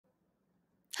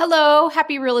Hello,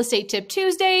 happy Real Estate Tip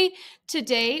Tuesday.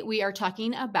 Today we are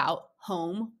talking about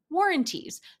home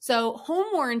warranties. So, home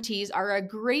warranties are a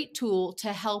great tool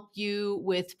to help you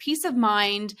with peace of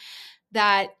mind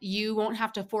that you won't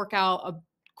have to fork out a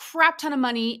crap ton of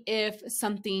money if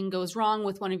something goes wrong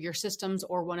with one of your systems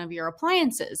or one of your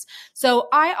appliances. So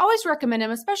I always recommend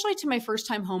them, especially to my first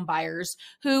time home buyers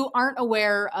who aren't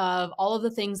aware of all of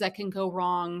the things that can go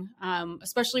wrong,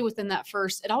 especially within that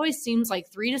first, it always seems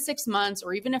like 3 to 6 months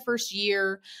or even a first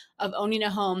year of owning a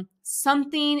home.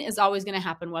 Something is always going to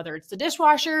happen, whether it's the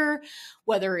dishwasher,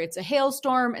 whether it's a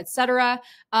hailstorm, etc.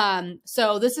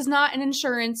 So this is not an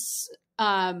insurance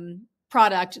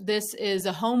product. This is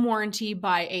a home warranty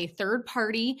by a third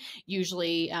party.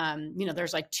 Usually,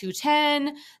 there's like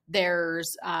 210,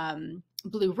 there's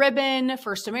Blue Ribbon,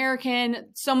 First American,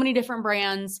 so many different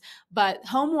brands, but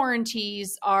home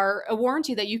warranties are a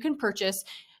warranty that you can purchase.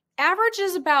 Average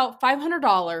is about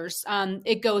 $500.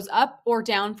 It goes up or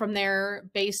down from there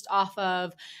based off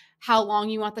of how long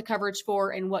you want the coverage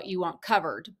for and what you want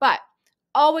covered. But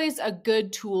always a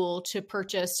good tool to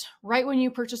purchase right when you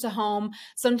purchase a home.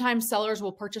 Sometimes sellers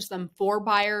will purchase them for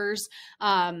buyers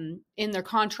in their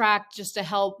contract just to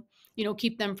help,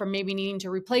 keep them from maybe needing to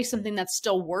replace something that's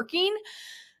still working.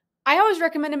 I always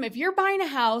recommend them if you're buying a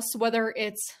house, whether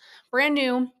it's brand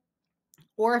new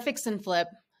or a fix and flip,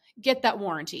 get that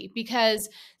warranty, because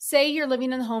say you're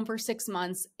living in the home for 6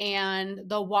 months and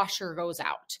the washer goes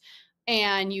out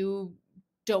and you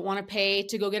don't want to pay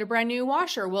to go get a brand new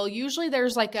washer. Well, usually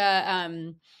there's like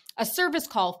a service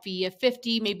call fee of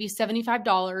 $50, maybe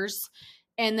 $75.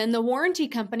 And then the warranty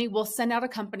company will send out a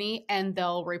company and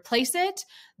they'll replace it.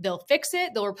 They'll fix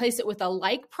it. They'll replace it with a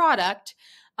like product.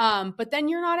 But then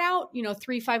you're not out,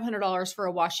 $300-$500 for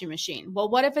a washing machine. Well,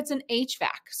 what if it's an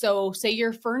HVAC? So say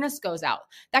your furnace goes out.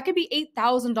 That could be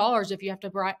 $8,000 if you have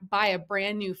to buy a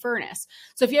brand new furnace.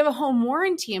 So if you have a home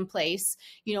warranty in place,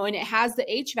 and it has the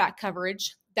HVAC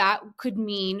coverage, that could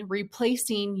mean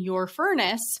replacing your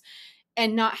furnace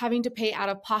and not having to pay out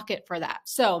of pocket for that.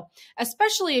 So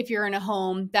especially if you're in a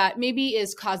home that maybe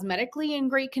is cosmetically in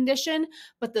great condition,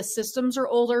 but the systems are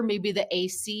older, maybe the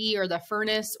AC or the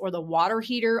furnace or the water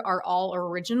heater are all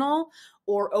original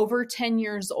or over 10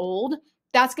 years old,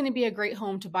 that's going to be a great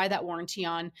home to buy that warranty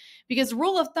on, because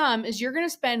rule of thumb is you're going to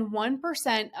spend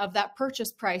 1% of that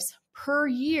purchase price per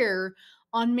year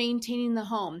on maintaining the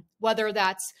home, whether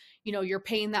that's you're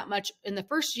paying that much in the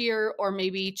first year, or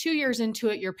maybe 2 years into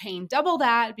it, you're paying double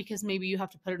that because maybe you have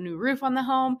to put a new roof on the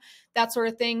home, that sort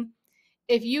of thing.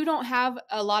 If you don't have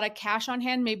a lot of cash on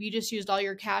hand, maybe you just used all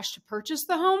your cash to purchase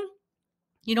the home,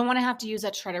 you don't want to have to use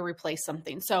that to try to replace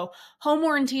something. So home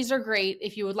warranties are great.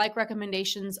 If you would like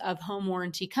recommendations of home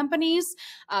warranty companies,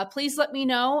 please let me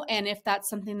know. And if that's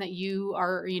something that you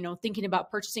are, thinking about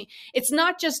purchasing, it's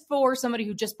not just for somebody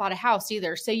who just bought a house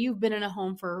either. Say you've been in a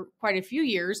home for quite a few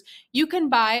years, you can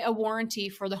buy a warranty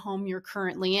for the home you're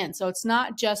currently in. So it's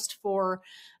not just for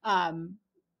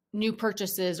new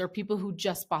purchases or people who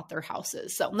just bought their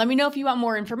houses. So let me know if you want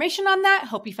more information on that.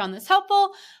 Hope you found this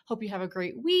helpful. Hope you have a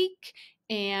great week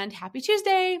and happy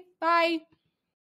Tuesday. Bye.